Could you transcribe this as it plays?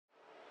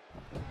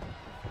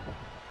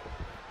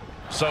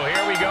So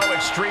here we go,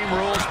 Extreme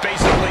Rules.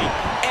 Basically,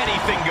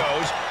 anything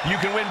goes. You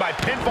can win by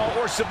pinfall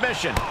or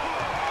submission.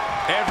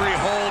 Every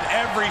hold,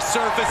 every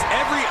surface,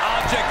 every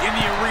object in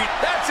the arena.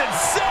 That's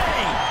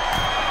insane!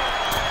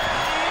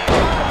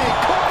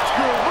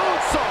 Corkscrew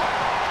moonsault.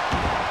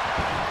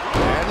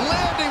 And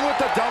landing with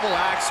the double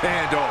axe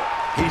handle.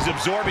 He's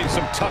absorbing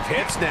some tough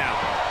hits now.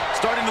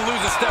 Starting to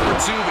lose a step or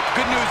two, but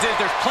the good news is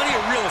there's plenty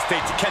of real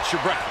estate to catch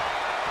your breath.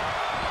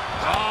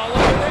 Oh,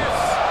 look at this.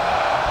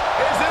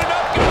 Is it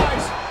enough,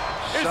 guys?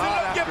 Is it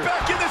enough to get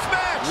back in this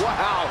match?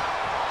 Wow.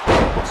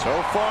 So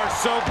far,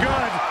 so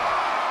good.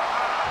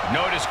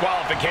 No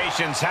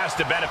disqualifications has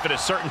to benefit a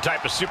certain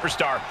type of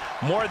superstar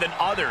more than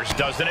others,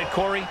 doesn't it,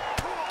 Corey?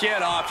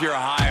 Get off your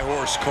high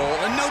horse, Cole.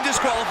 And no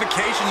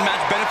disqualifications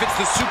match benefits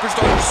the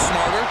superstar who's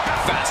smarter,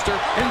 faster,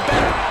 and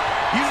better.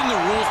 Using the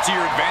rules to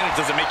your advantage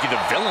doesn't make you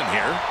the villain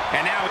here.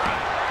 And now...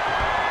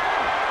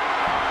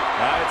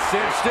 It's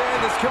cinched in.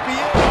 This could be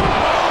it.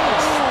 Oh,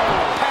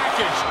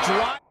 package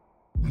drop.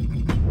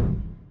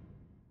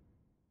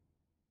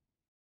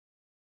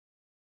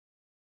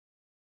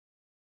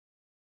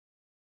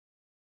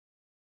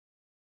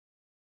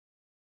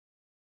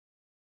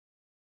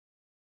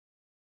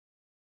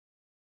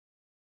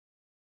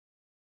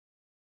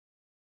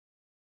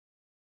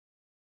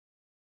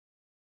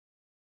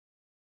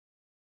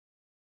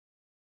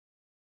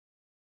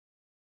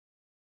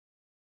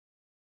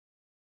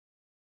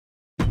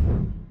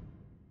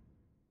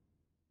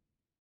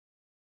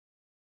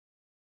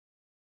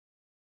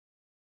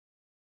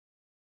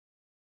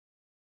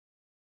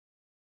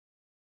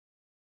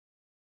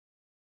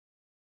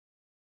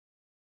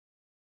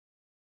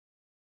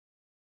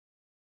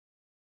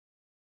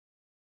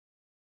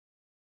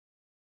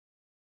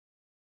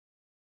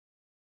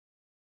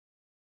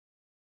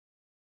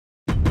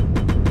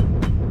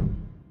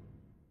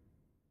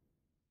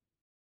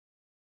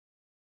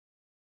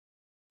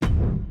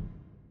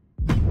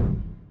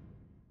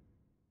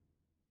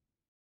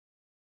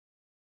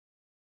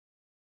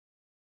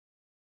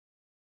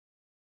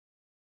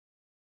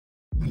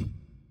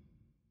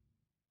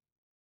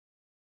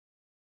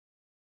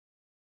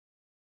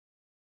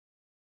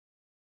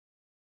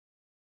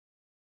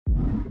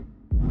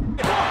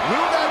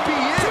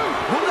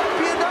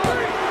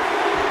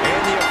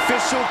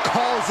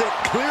 Calls it.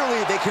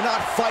 Clearly, they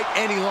cannot fight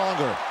any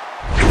longer.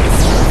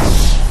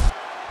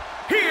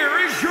 Here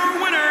is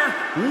your winner,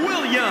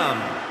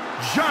 William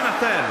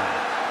Jonathan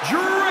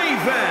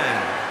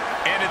Draven.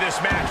 Ended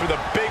this match with a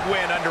big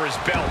win under his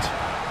belt.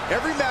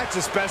 Every match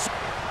is special.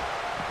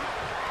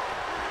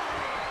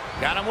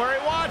 Got him where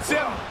he wants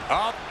him.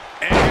 Up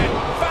and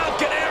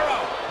Falcon Arrow.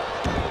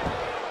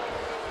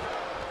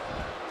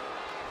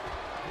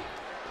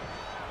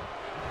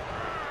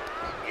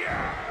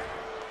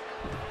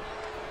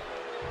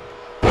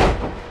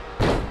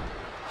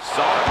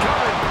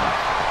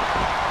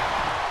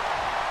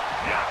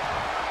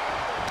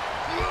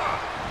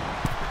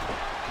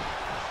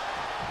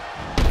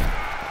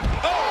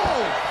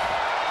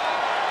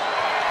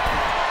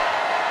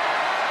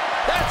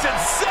 That's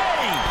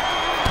insane!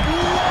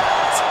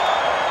 What?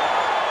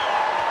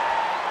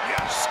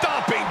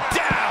 Stomping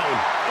down!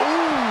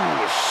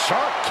 Ooh,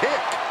 sharp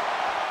kick.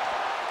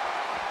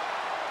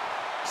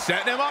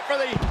 Setting him up for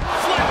the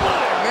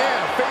flatline.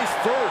 Man, face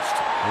first.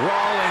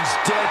 Rollins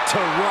dead to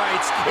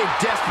rights, in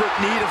desperate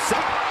need of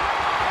some.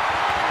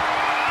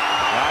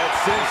 It's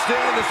cinched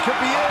in. This could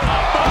be it.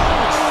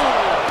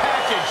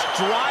 Package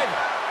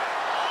driver.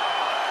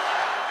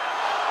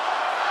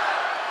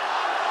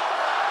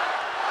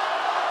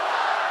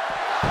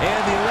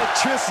 And the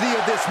electricity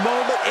of this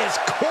moment is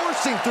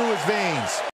coursing through his veins.